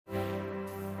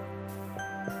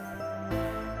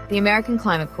The American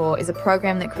Climate Corps is a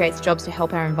program that creates jobs to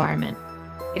help our environment.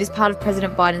 It is part of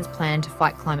President Biden's plan to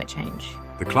fight climate change.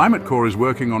 The Climate Corps is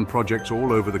working on projects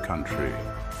all over the country.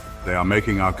 They are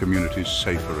making our communities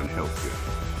safer and healthier.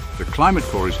 The Climate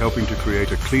Corps is helping to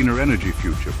create a cleaner energy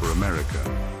future for America.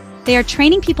 They are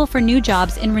training people for new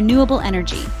jobs in renewable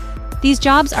energy. These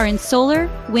jobs are in solar,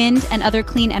 wind, and other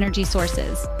clean energy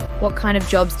sources. What kind of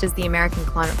jobs does the American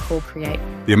Climate Corps create?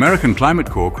 The American Climate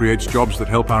Corps creates jobs that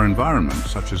help our environment,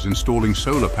 such as installing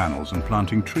solar panels and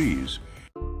planting trees.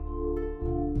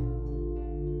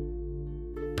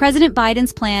 President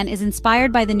Biden's plan is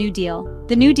inspired by the New Deal.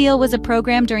 The New Deal was a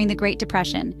program during the Great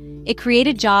Depression. It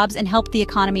created jobs and helped the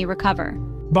economy recover.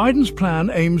 Biden's plan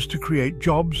aims to create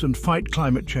jobs and fight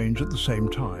climate change at the same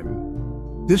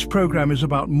time. This program is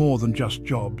about more than just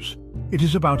jobs. It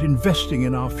is about investing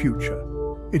in our future.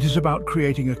 It is about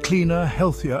creating a cleaner,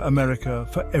 healthier America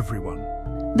for everyone.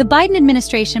 The Biden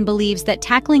administration believes that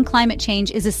tackling climate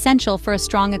change is essential for a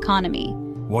strong economy.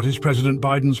 What is President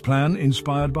Biden's plan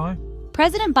inspired by?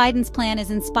 President Biden's plan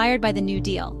is inspired by the New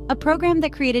Deal, a program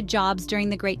that created jobs during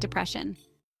the Great Depression.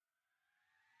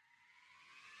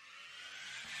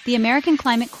 The American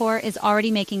Climate Corps is already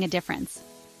making a difference.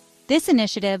 This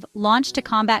initiative, launched to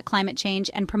combat climate change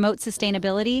and promote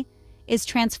sustainability, is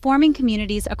transforming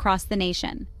communities across the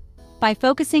nation. By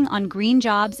focusing on green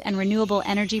jobs and renewable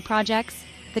energy projects,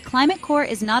 the Climate Corps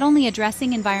is not only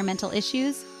addressing environmental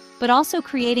issues, but also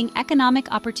creating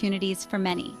economic opportunities for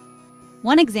many.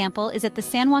 One example is at the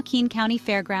San Joaquin County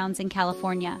Fairgrounds in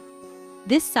California.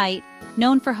 This site,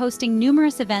 known for hosting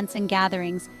numerous events and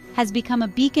gatherings, has become a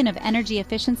beacon of energy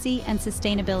efficiency and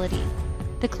sustainability.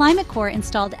 The Climate Corps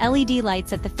installed LED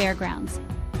lights at the fairgrounds.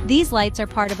 These lights are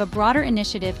part of a broader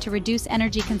initiative to reduce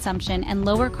energy consumption and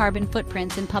lower carbon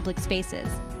footprints in public spaces.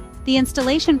 The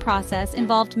installation process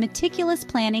involved meticulous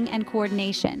planning and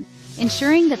coordination,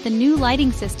 ensuring that the new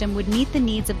lighting system would meet the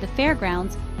needs of the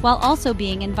fairgrounds while also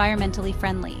being environmentally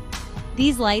friendly.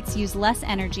 These lights use less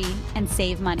energy and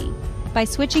save money. By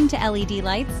switching to LED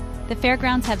lights, the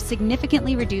fairgrounds have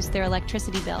significantly reduced their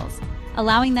electricity bills,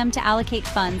 allowing them to allocate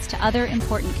funds to other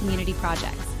important community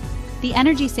projects. The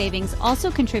energy savings also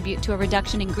contribute to a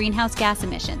reduction in greenhouse gas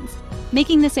emissions,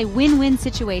 making this a win-win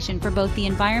situation for both the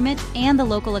environment and the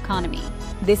local economy.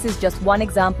 This is just one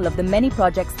example of the many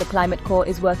projects the Climate Corps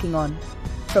is working on.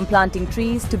 From planting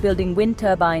trees to building wind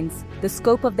turbines, the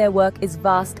scope of their work is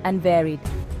vast and varied.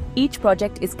 Each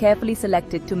project is carefully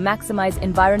selected to maximize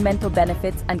environmental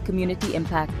benefits and community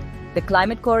impact. The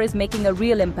Climate Corps is making a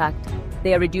real impact.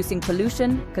 They are reducing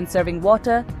pollution, conserving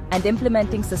water, and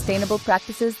implementing sustainable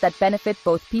practices that benefit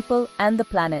both people and the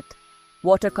planet.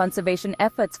 Water conservation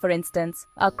efforts, for instance,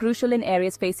 are crucial in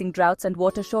areas facing droughts and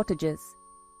water shortages.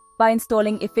 By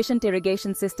installing efficient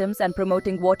irrigation systems and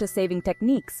promoting water-saving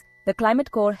techniques, the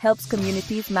Climate Corps helps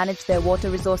communities manage their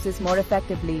water resources more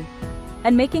effectively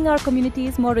and making our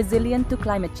communities more resilient to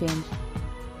climate change.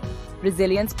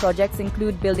 Resilience projects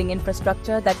include building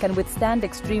infrastructure that can withstand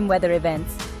extreme weather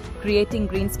events, creating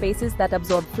green spaces that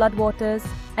absorb floodwaters,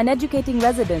 and educating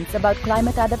residents about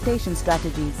climate adaptation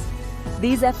strategies.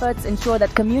 These efforts ensure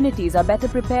that communities are better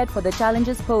prepared for the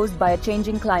challenges posed by a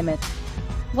changing climate.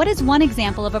 What is one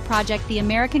example of a project the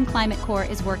American Climate Corps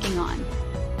is working on?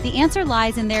 The answer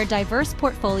lies in their diverse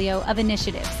portfolio of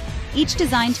initiatives, each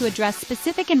designed to address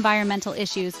specific environmental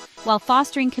issues while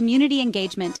fostering community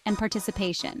engagement and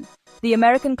participation. The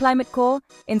American Climate Corps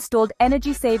installed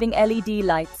energy-saving LED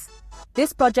lights.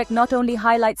 This project not only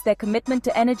highlights their commitment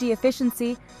to energy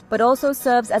efficiency, but also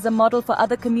serves as a model for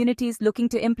other communities looking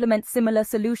to implement similar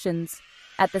solutions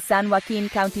at the San Joaquin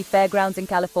County Fairgrounds in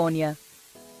California.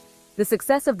 The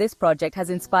success of this project has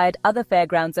inspired other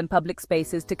fairgrounds and public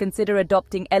spaces to consider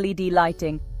adopting LED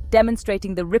lighting,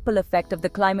 demonstrating the ripple effect of the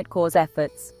Climate Corps'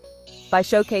 efforts. By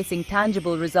showcasing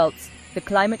tangible results, the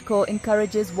Climate Corps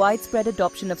encourages widespread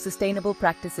adoption of sustainable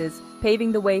practices,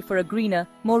 paving the way for a greener,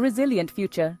 more resilient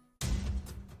future.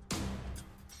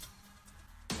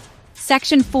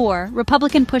 Section 4,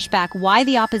 Republican pushback, why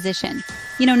the opposition?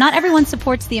 Not everyone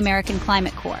supports the American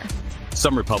Climate Corps.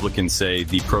 Some Republicans say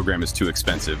the program is too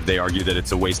expensive. They argue that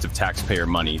it's a waste of taxpayer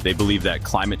money. They believe that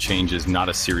climate change is not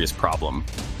a serious problem.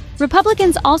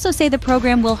 Republicans also say the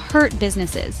program will hurt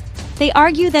businesses. They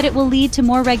argue that it will lead to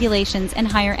more regulations and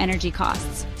higher energy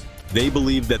costs. They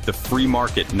believe that the free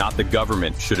market, not the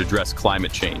government, should address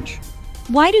climate change.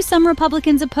 Why do some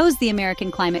Republicans oppose the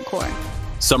American Climate Corps?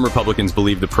 Some Republicans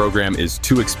believe the program is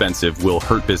too expensive, will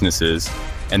hurt businesses,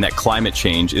 and that climate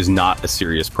change is not a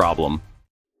serious problem.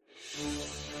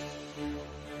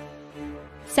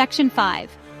 Section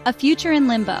 5. A future in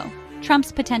limbo.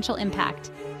 Trump's potential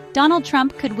impact. Donald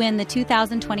Trump could win the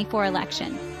 2024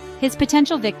 election. His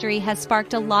potential victory has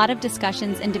sparked a lot of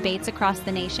discussions and debates across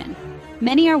the nation.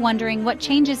 Many are wondering what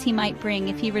changes he might bring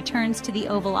if he returns to the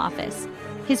Oval Office.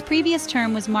 His previous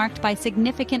term was marked by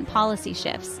significant policy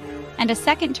shifts, and a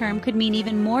second term could mean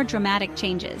even more dramatic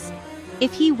changes.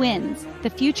 If he wins, the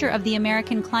future of the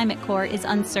American Climate Corps is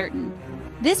uncertain.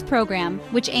 This program,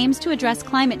 which aims to address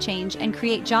climate change and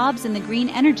create jobs in the green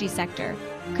energy sector,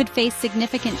 could face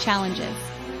significant challenges.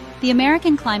 The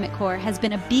American Climate Corps has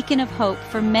been a beacon of hope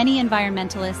for many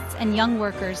environmentalists and young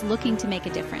workers looking to make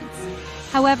a difference.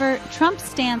 However, Trump's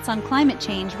stance on climate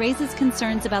change raises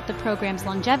concerns about the program's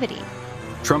longevity.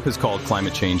 Trump has called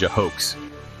climate change a hoax.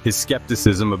 His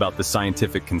skepticism about the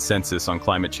scientific consensus on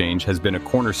climate change has been a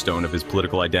cornerstone of his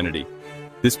political identity.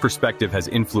 This perspective has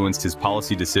influenced his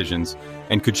policy decisions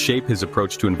and could shape his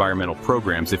approach to environmental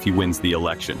programs if he wins the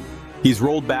election. He's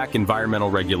rolled back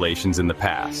environmental regulations in the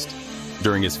past.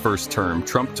 During his first term,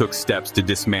 Trump took steps to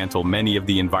dismantle many of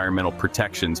the environmental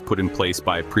protections put in place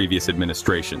by previous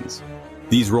administrations.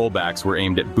 These rollbacks were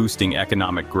aimed at boosting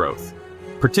economic growth,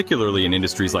 particularly in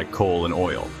industries like coal and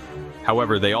oil.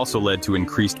 However, they also led to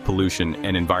increased pollution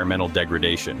and environmental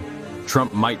degradation.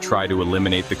 Trump might try to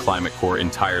eliminate the Climate Corps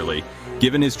entirely.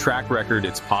 Given his track record,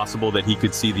 it's possible that he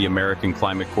could see the American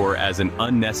Climate Corps as an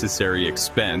unnecessary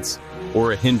expense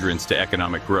or a hindrance to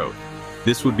economic growth.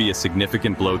 This would be a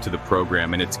significant blow to the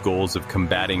program and its goals of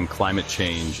combating climate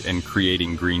change and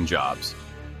creating green jobs.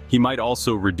 He might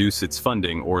also reduce its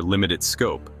funding or limit its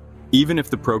scope. Even if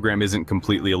the program isn't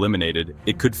completely eliminated,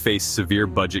 it could face severe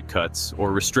budget cuts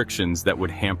or restrictions that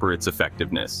would hamper its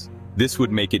effectiveness. This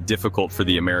would make it difficult for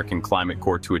the American Climate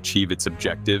Corps to achieve its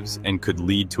objectives and could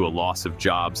lead to a loss of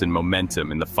jobs and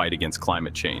momentum in the fight against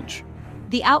climate change.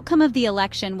 The outcome of the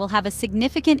election will have a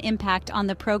significant impact on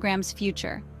the program's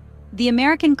future. The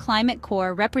American Climate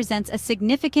Corps represents a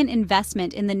significant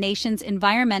investment in the nation's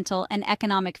environmental and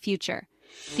economic future.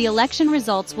 The election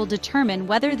results will determine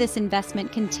whether this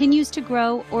investment continues to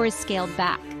grow or is scaled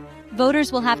back.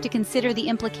 Voters will have to consider the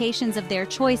implications of their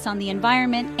choice on the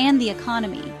environment and the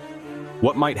economy.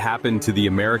 What might happen to the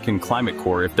American Climate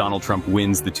Corps if Donald Trump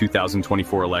wins the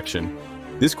 2024 election?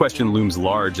 This question looms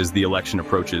large as the election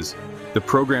approaches. The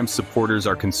program's supporters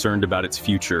are concerned about its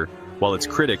future, while its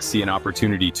critics see an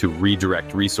opportunity to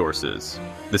redirect resources.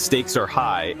 The stakes are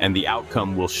high, and the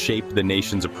outcome will shape the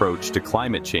nation's approach to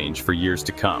climate change for years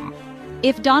to come.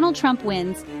 If Donald Trump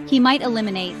wins, he might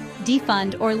eliminate,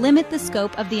 defund, or limit the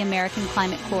scope of the American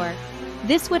Climate Corps.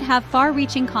 This would have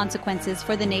far-reaching consequences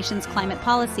for the nation's climate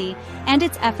policy and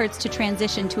its efforts to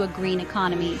transition to a green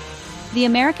economy. The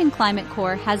American Climate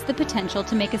Corps has the potential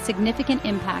to make a significant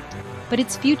impact, but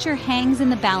its future hangs in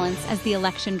the balance as the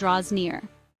election draws near.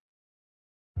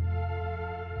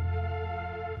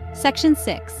 Section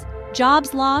 6.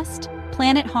 Jobs lost,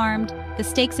 planet harmed, the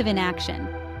stakes of inaction.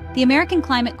 The American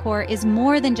Climate Corps is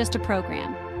more than just a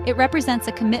program. It represents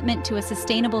a commitment to a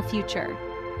sustainable future.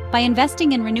 By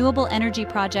investing in renewable energy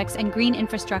projects and green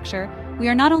infrastructure, we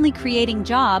are not only creating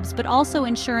jobs but also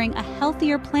ensuring a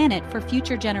healthier planet for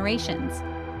future generations.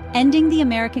 Ending the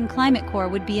American Climate Corps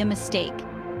would be a mistake.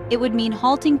 It would mean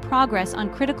halting progress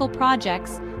on critical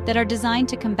projects that are designed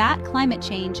to combat climate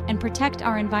change and protect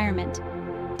our environment.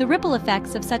 The ripple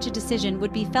effects of such a decision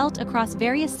would be felt across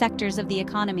various sectors of the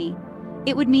economy.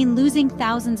 It would mean losing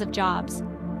thousands of jobs.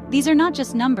 These are not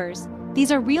just numbers,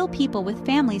 these are real people with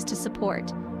families to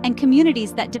support and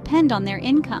communities that depend on their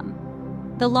income.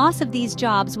 The loss of these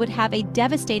jobs would have a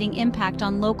devastating impact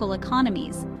on local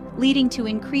economies, leading to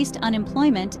increased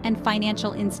unemployment and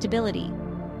financial instability.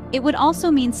 It would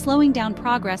also mean slowing down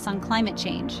progress on climate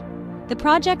change. The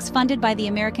projects funded by the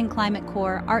American Climate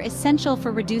Corps are essential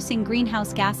for reducing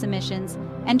greenhouse gas emissions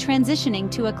and transitioning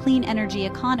to a clean energy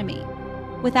economy.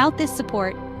 Without this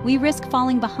support, we risk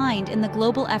falling behind in the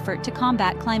global effort to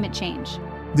combat climate change.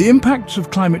 The impacts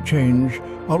of climate change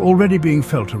are already being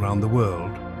felt around the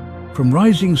world. From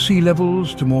rising sea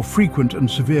levels to more frequent and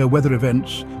severe weather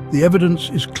events, the evidence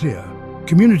is clear.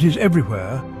 Communities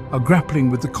everywhere are grappling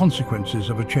with the consequences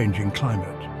of a changing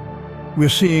climate. We're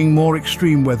seeing more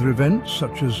extreme weather events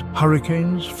such as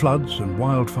hurricanes, floods and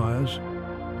wildfires.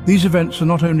 These events are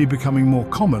not only becoming more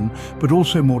common, but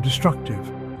also more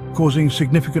destructive, causing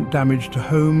significant damage to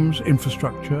homes,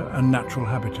 infrastructure and natural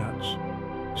habitats.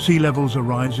 Sea levels are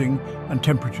rising and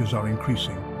temperatures are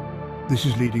increasing. This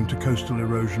is leading to coastal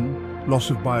erosion, loss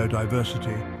of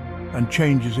biodiversity, and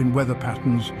changes in weather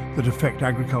patterns that affect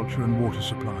agriculture and water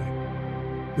supply.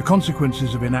 The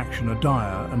consequences of inaction are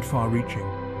dire and far-reaching.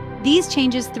 These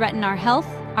changes threaten our health,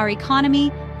 our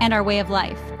economy, and our way of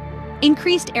life.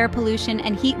 Increased air pollution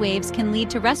and heat waves can lead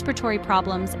to respiratory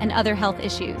problems and other health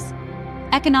issues.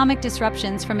 Economic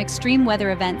disruptions from extreme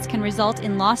weather events can result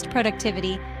in lost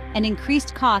productivity and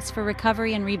increased costs for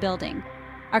recovery and rebuilding.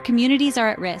 Our communities are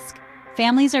at risk.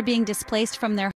 Families are being displaced from their